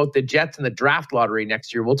talking about the Jets in the draft lottery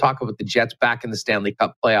next year. We'll talk about the Jets back in the Stanley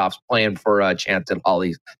Cup playoffs playing for a chance at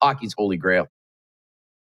hockey's Holy Grail.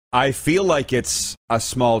 I feel like it's a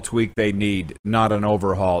small tweak they need, not an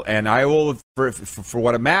overhaul. And I will, for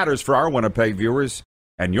what it matters for our Winnipeg viewers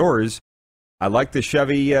and yours, I like the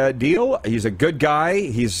Chevy deal. He's a good guy.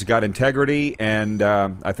 He's got integrity, and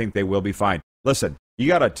I think they will be fine. Listen, you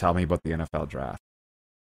got to tell me about the NFL draft.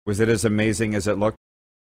 Was it as amazing as it looked?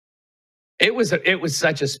 It was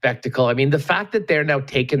such a spectacle. I mean, the fact that they're now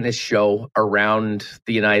taking this show around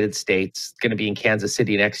the United States, going to be in Kansas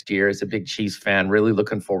City next year, as a big Chiefs fan, really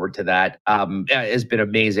looking forward to that, has been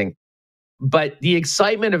amazing. But the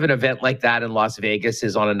excitement of an event like that in Las Vegas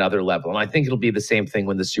is on another level. And I think it'll be the same thing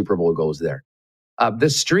when the Super Bowl goes there. The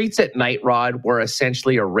streets at night, Rod, were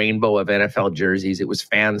essentially a rainbow of NFL jerseys. It was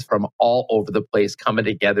fans from all over the place coming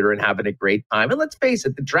together and having a great time. And let's face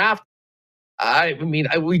it, the draft,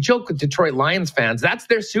 we joke with Detroit Lions fans. That's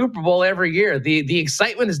their Super Bowl every year. The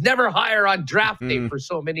excitement is never higher on draft day for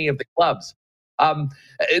so many of the clubs. The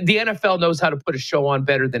NFL knows how to put a show on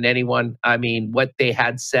better than anyone. I mean, what they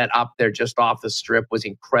had set up there just off the strip was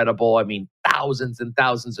incredible. I mean, thousands and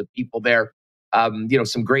thousands of people there.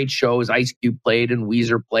 Some great shows. Ice Cube played and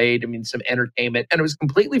Weezer played. I mean, some entertainment. And it was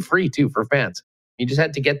completely free, too, for fans. You just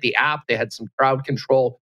had to get the app. They had some crowd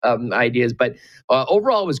control ideas. But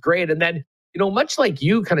overall, it was great. And then, much like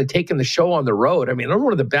you kind of taking the show on the road, I mean,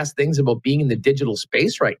 one of the best things about being in the digital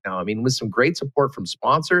space right now, I mean, with some great support from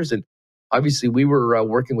sponsors. And obviously, we were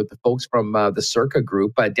working with the folks from the Circa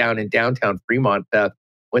Group down in downtown Fremont.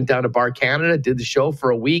 Went down to Bar Canada, did the show for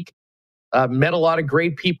a week, met a lot of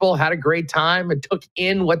great people, had a great time, and took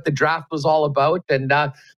in what the draft was all about. And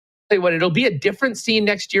tell you what, it'll be a different scene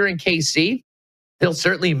next year in KC. They'll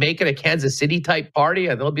certainly make it a Kansas City type party,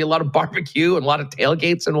 and there'll be a lot of barbecue and a lot of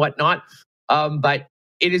tailgates and whatnot. But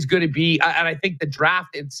it is going to be, and I think the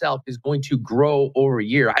draft itself is going to grow over a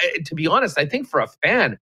year. To be honest, I think for a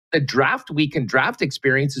fan, the draft week and draft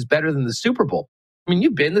experience is better than the Super Bowl. I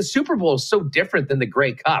mean, the Super Bowl is so different than the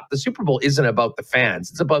Grey Cup. The Super Bowl isn't about the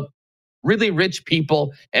fans. It's about really rich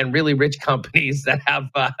people and really rich companies that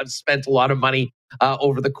have spent a lot of money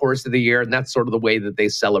over the course of the year. And that's sort of the way that they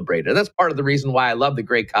celebrate it. And that's part of the reason why I love the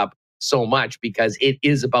Grey Cup so much, because it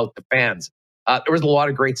is about the fans. There was a lot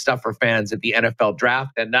of great stuff for fans at the NFL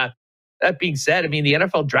draft. And that being said, I mean, the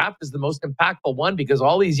NFL draft is the most impactful one because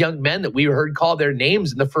all these young men that we heard call their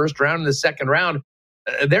names in the first round and the second round,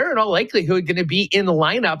 they're in all likelihood going to be in the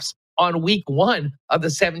lineups on week 1 of the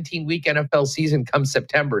 17-week NFL season come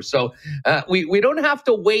September. So we don't have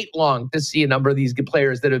to wait long to see a number of these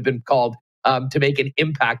players that have been called to make an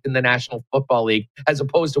impact in the National Football League, as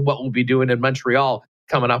opposed to what we'll be doing in Montreal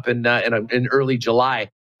coming up in early July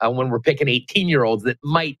when we're picking 18-year-olds that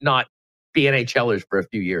might not be NHLers for a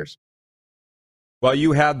few years. Well,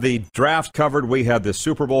 you had the draft covered. We had the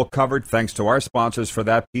Super Bowl covered. Thanks to our sponsors for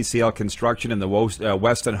that, PCL Construction and the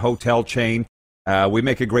Westin Hotel chain. We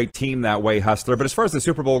make a great team that way, Hustler. But as far as the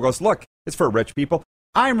Super Bowl goes, look, it's for rich people.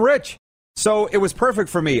 I'm rich. So it was perfect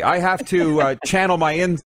for me. I have to channel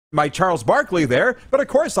my Charles Barkley there. But of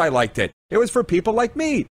course I liked it. It was for people like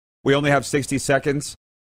me. We only have 60 seconds.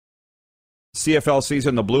 CFL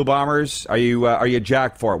season, the Blue Bombers. Are you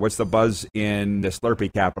jacked for it? What's the buzz in the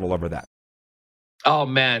Slurpee capital over that? Oh,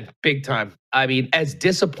 man, big time. I mean, as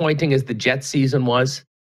disappointing as the Jets season was,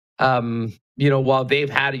 while they've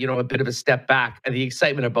had, a bit of a step back, and the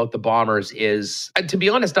excitement about the Bombers is, to be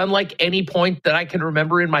honest, unlike any point that I can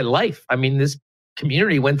remember in my life. I mean, this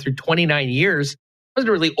community went through 29 years. I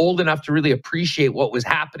wasn't really old enough to really appreciate what was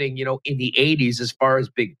happening, in the 80s as far as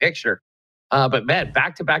big picture. But, man,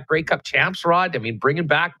 back-to-back Grey Cup champs, Rod. I mean, bringing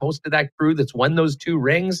back most of that crew that's won those 2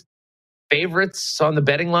 rings. Favorites on the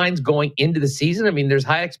betting lines going into the season. I mean, there's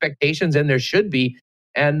high expectations, and there should be.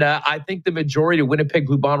 And I think the majority of Winnipeg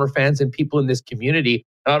Blue Bomber fans and people in this community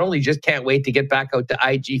not only just can't wait to get back out to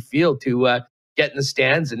IG Field to get in the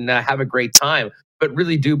stands and have a great time, but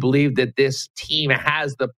really do believe that this team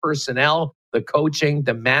has the personnel, the coaching,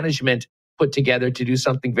 the management put together to do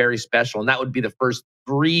something very special. And that would be the first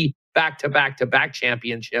 3 back-to-back-to-back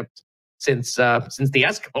championships since the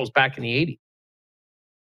Eskimos back in the 80s.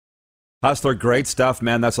 Hustler, great stuff,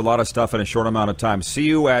 man. That's a lot of stuff in a short amount of time. See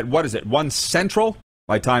you at, 1 Central?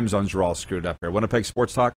 My time zones are all screwed up here. Winnipeg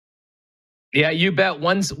Sports Talk? Yeah, you bet.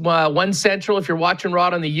 1 Central. If you're watching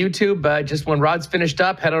Rod on the YouTube, just when Rod's finished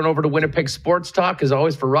up, head on over to Winnipeg Sports Talk. As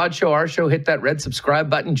always, for Rod's show, our show, hit that red subscribe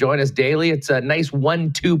button. Join us daily. It's a nice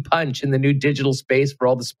 1-2 punch in the new digital space for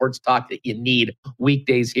all the sports talk that you need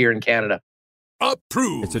weekdays here in Canada.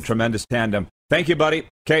 Approved. It's a tremendous tandem. Thank you, buddy.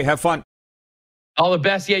 Okay, have fun. All the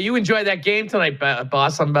best. Yeah, you enjoy that game tonight,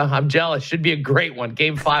 boss. I'm jealous. Should be a great one.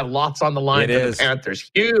 Game 5, lots on the line for the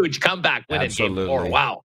Panthers. Huge comeback win in Game 4.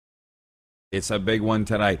 Wow. It's a big one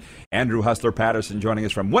tonight. Andrew Hustler Paterson joining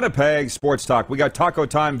us from Winnipeg Sports Talk. We got Taco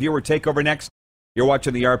Time viewer takeover next. You're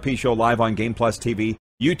watching the RP Show live on Game Plus TV,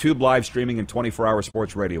 YouTube live streaming, and 24-hour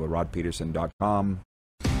sports radio at rodpeterson.com.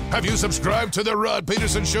 Have you subscribed to the Rod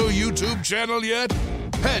Peterson Show YouTube channel yet?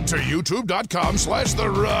 Head to youtube.com/The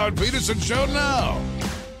Rod Peterson Show now.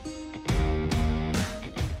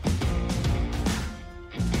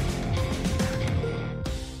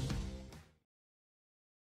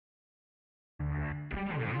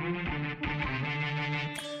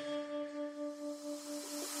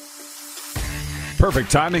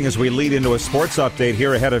 Perfect timing as we lead into a sports update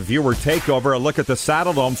here ahead of viewer takeover. A look at the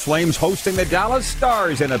Saddledome Flames hosting the Dallas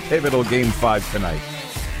Stars in a pivotal Game 5 tonight.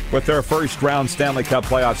 With their first round Stanley Cup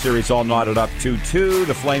playoff series all knotted up 2-2,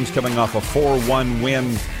 the Flames coming off a 4-1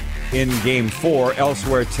 win in Game 4.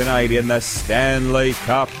 Elsewhere tonight in the Stanley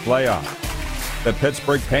Cup playoff, the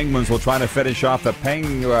Pittsburgh Penguins will try to finish off the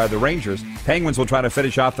Rangers. Penguins will try to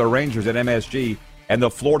finish off the Rangers at MSG, and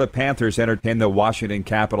the Florida Panthers entertain the Washington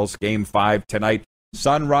Capitals. Game 5 tonight.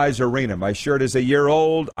 Sunrise Arena. My shirt is a year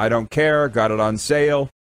old. I don't care. Got it on sale.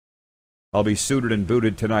 I'll be suited and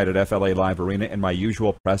booted tonight at FLA Live Arena in my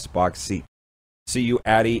usual press box seat. See you,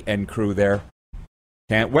 Addy and crew there.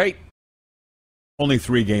 Can't wait. Only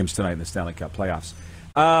 3 games tonight in the Stanley Cup playoffs.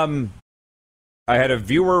 I had a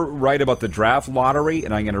viewer write about the draft lottery,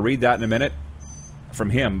 and I'm going to read that in a minute from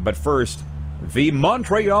him. But first, the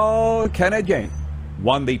Montreal Canadiens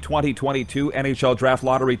won the 2022 NHL Draft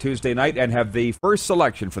Lottery Tuesday night and have the first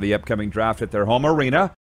selection for the upcoming draft at their home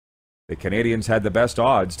arena. The Canadiens had the best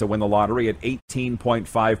odds to win the lottery at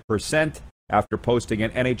 18.5%. After posting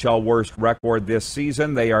an NHL worst record this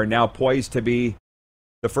season, they are now poised to be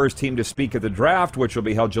the first team to speak at the draft, which will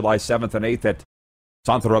be held July 7th and 8th at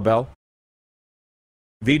Centre Bell.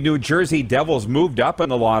 The New Jersey Devils moved up in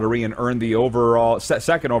the lottery and earned the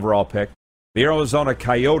second overall pick. The Arizona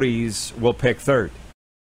Coyotes will pick third.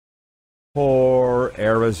 Poor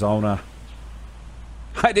Arizona.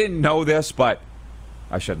 I didn't know this, but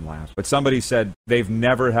I shouldn't laugh. But somebody said they've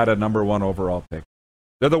never had a number one overall pick.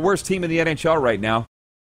 They're the worst team in the NHL right now.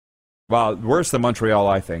 Well, worse than Montreal,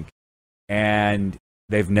 I think. And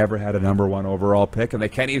they've never had a number one overall pick, and they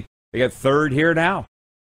can't even. They get third here now.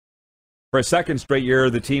 For a second straight year,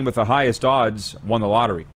 the team with the highest odds won the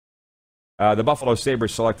lottery. The Buffalo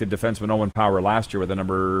Sabres selected defenseman Owen Power last year with the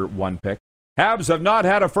number one pick. Habs have not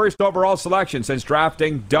had a first overall selection since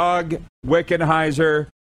drafting Doug Wickenheiser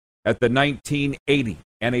at the 1980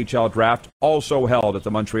 NHL draft, also held at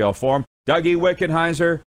the Montreal Forum. Dougie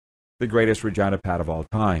Wickenheiser, the greatest Regina Pat of all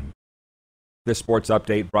time. This sports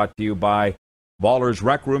update brought to you by Ballers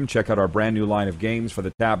Rec Room. Check out our brand new line of games for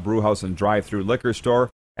the Tap Brewhouse and Drive-Thru Liquor Store.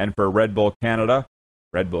 And for Red Bull Canada,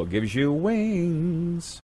 Red Bull gives you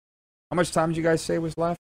wings. How much time did you guys say was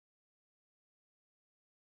left?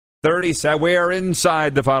 30 seconds. We are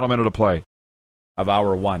inside the final minute of play of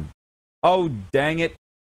hour one. Oh, dang it.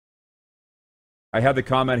 I have the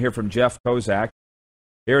comment here from Jeff Kozak.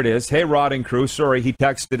 Here it is. Hey, Rod and crew. Sorry, he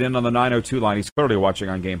texted in on the 902 line. He's clearly watching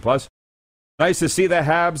on Game Plus. Nice to see the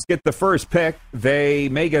Habs get the first pick. They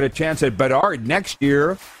may get a chance at Bedard next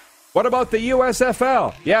year. What about the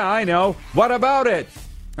USFL? Yeah, I know. What about it?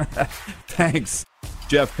 Thanks,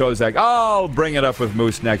 Jeff Kozak. I'll bring it up with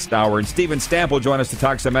Moose next hour. And Steven Stamp will join us to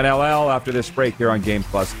talk some NLL after this break here on Game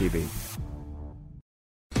Plus TV.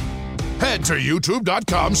 Head to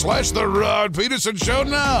youtube.com/The Rod Peterson Show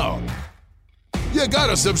now. You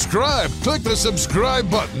gotta subscribe. Click the subscribe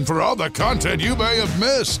button for all the content you may have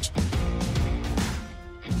missed.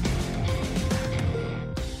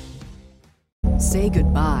 Say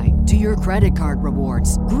goodbye to your credit card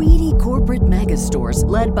rewards. Greedy corporate mega stores,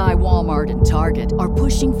 led by Walmart and Target, are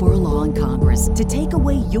pushing for a law in Congress to take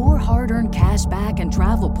away your hard-earned cash back and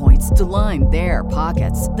travel points to line their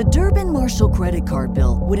pockets. The Durbin-Marshall credit card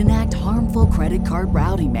bill would enact harmful credit card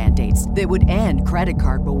routing mandates that would end credit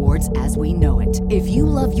card rewards as we know it. If you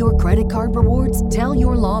love your credit card rewards, tell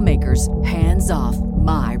your lawmakers, hands off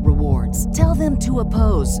my rewards. Tell them to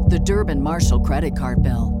oppose the Durbin-Marshall credit card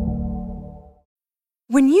bill.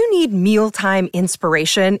 When you need mealtime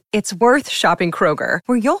inspiration, it's worth shopping Kroger,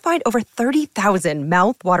 where you'll find over 30,000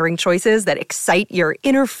 mouth-watering choices that excite your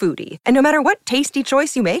inner foodie. And no matter what tasty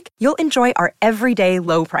choice you make, you'll enjoy our everyday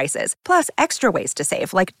low prices, plus extra ways to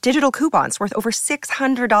save, like digital coupons worth over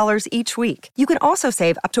 $600 each week. You can also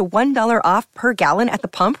save up to $1 off per gallon at the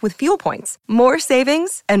pump with fuel points. More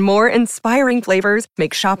savings and more inspiring flavors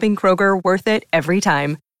make shopping Kroger worth it every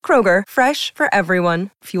time. Kroger, fresh for everyone.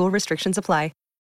 Fuel restrictions apply.